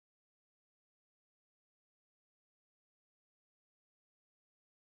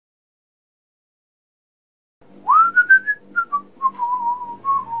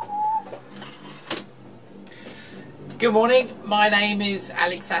Good morning, my name is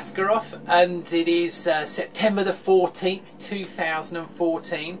Alex Askaroff and it is September the 14th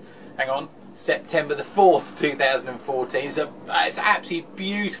 2014. Hang on, September the 4th 2014. It's an absolutely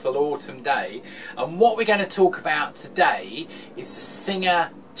beautiful autumn day, and what we're going to talk about today is the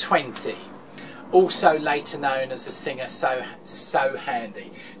Singer 20, also later known as the Singer Sewhandy.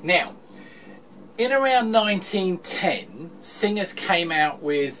 Now, in around 1910, Singers came out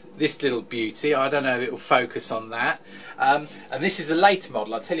with this little beauty. I don't know if it will focus on that. And this is a later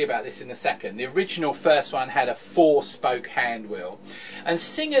model. I'll tell you about this in a second. The original first one had a 4-spoke hand wheel. And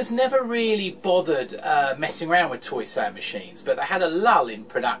Singers never really bothered messing around with toy sewing machines, but they had a lull in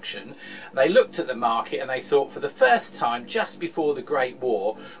production. They looked at the market and they thought, for the first time, just before the Great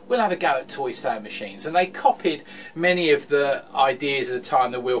War, we'll have a go at toy sewing machines. And they copied many of the ideas of the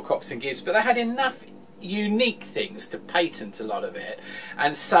time, the Wilcox and Gibbs, but they had enough unique things to patent a lot of it,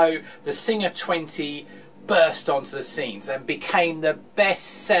 and so the Singer 20 burst onto the scenes and became the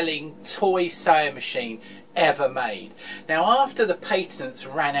best-selling toy sewing machine ever made. Now, after the patents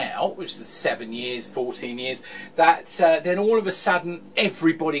ran out, which was 7 years, 14 years, then all of a sudden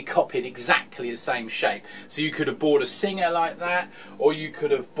everybody copied exactly the same shape. So you could have bought a Singer like that, or you could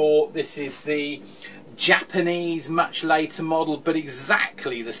have bought, this is the Japanese much later model, but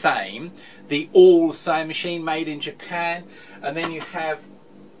exactly the same, the all sewing machine made in Japan. And then you have,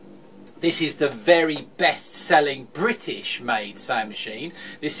 this is the very best selling British made sewing machine.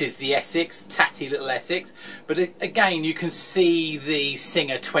 This is the Essex, tatty little Essex, but again you can see the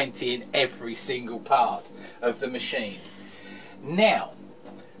Singer 20 in every single part of the machine. Now,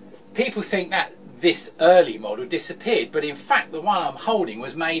 people think that this early model disappeared, but in fact the one I'm holding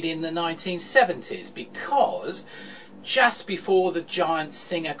was made in the 1970s, because just before the giant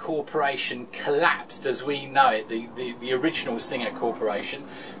Singer Corporation collapsed as we know it, the original Singer Corporation,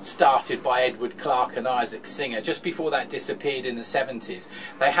 started by Edward Clark and Isaac Singer, just before that disappeared in the 70s,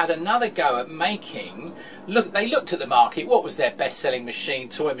 they had another go at making, they looked at the market, what was their best-selling machine,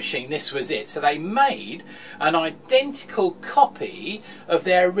 toy machine, this was it. So they made an identical copy of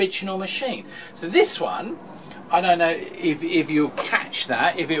their original machine. So this one, I don't know if you'll catch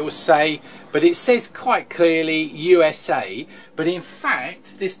that, if it will say, but it says quite clearly USA, but in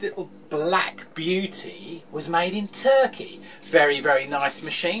fact this little black beauty was made in Turkey. Very, very nice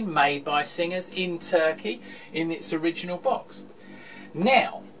machine made by Singers in Turkey in its original box.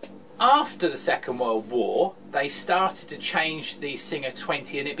 Now, after the Second World War, they started to change the Singer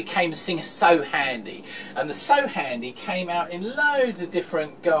 20 and it became a Singer Sewhandy. And the Sewhandy came out in loads of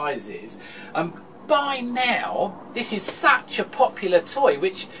different guises. By now, this is such a popular toy,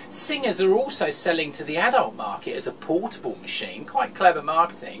 which Singers are also selling to the adult market as a portable machine, quite clever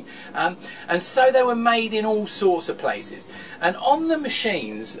marketing, and so they were made in all sorts of places. And on the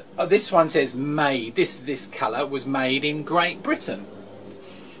machines, this one says made, this colour was made in Great Britain.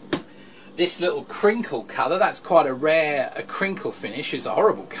 This little crinkle colour, that's quite a rare crinkle finish. It's a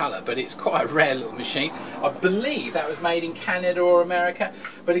horrible colour, but it's quite a rare little machine. I believe that was made in Canada or America.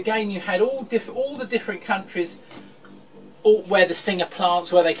 But again, you had all the different countries where the Singer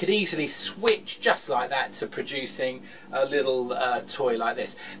plants, where they could easily switch just like that to producing a little toy like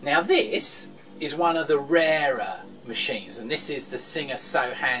this. Now this is one of the rarer machines, and this is the Singer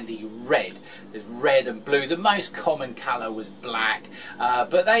Sewhandy Red. There's red and blue. The most common colour was black,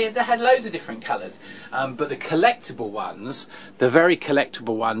 but they had loads of different colours. But the collectible ones, the very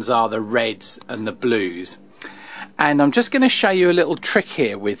collectible ones, are the reds and the blues. And I'm just going to show you a little trick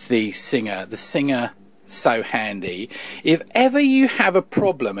here with the Singer Sewhandy. If ever you have a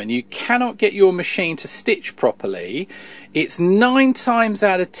problem and you cannot get your machine to stitch properly, it's 9 times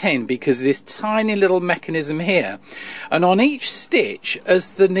out of 10 because of this tiny little mechanism here. And on each stitch, as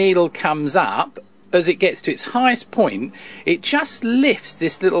the needle comes up, as it gets to its highest point, it just lifts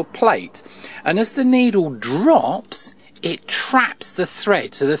this little plate, and as the needle drops, it traps the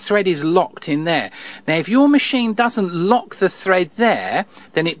thread, so the thread is locked in there. Now, if your machine doesn't lock the thread there,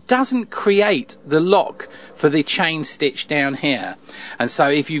 then it doesn't create the lock for the chain stitch down here. And so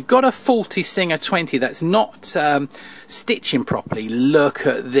if you've got a faulty Singer 20 that's not stitching properly, look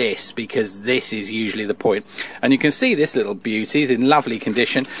at this, because this is usually the point. And you can see this little beauty is in lovely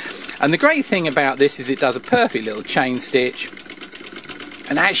condition. And the great thing about this is it does a perfect little chain stitch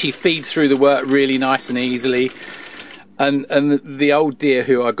and actually feeds through the work really nice and easily. And the old dear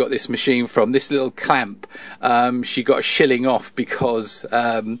who I got this machine from, this little clamp, she got a shilling off because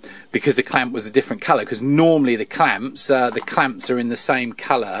the clamp was a different colour. Because normally the clamps are in the same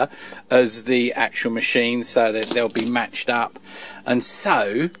colour as the actual machine, so that they'll be matched up. And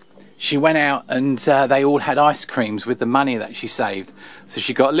so she went out and they all had ice creams with the money that she saved. So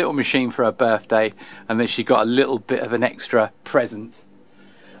she got a little machine for her birthday, and then she got a little bit of an extra present.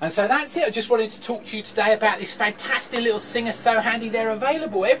 And so that's it. I just wanted to talk to you today about this fantastic little Singer Sewhandy. They're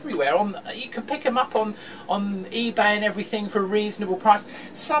available everywhere. You can pick them up on eBay and everything for a reasonable price.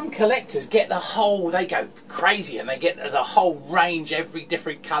 Some collectors get the whole, they go crazy and they get the whole range, every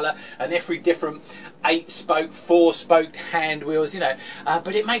different colour and every different 8-spoke, 4-spoked hand wheels, you know.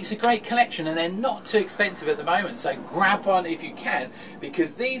 But it makes a great collection, and they're not too expensive at the moment. So grab one if you can,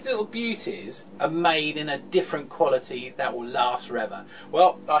 because these little beauties are made in a different quality that will last forever.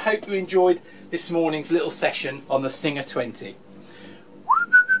 Well, I hope you enjoyed this morning's little session on the Singer 20.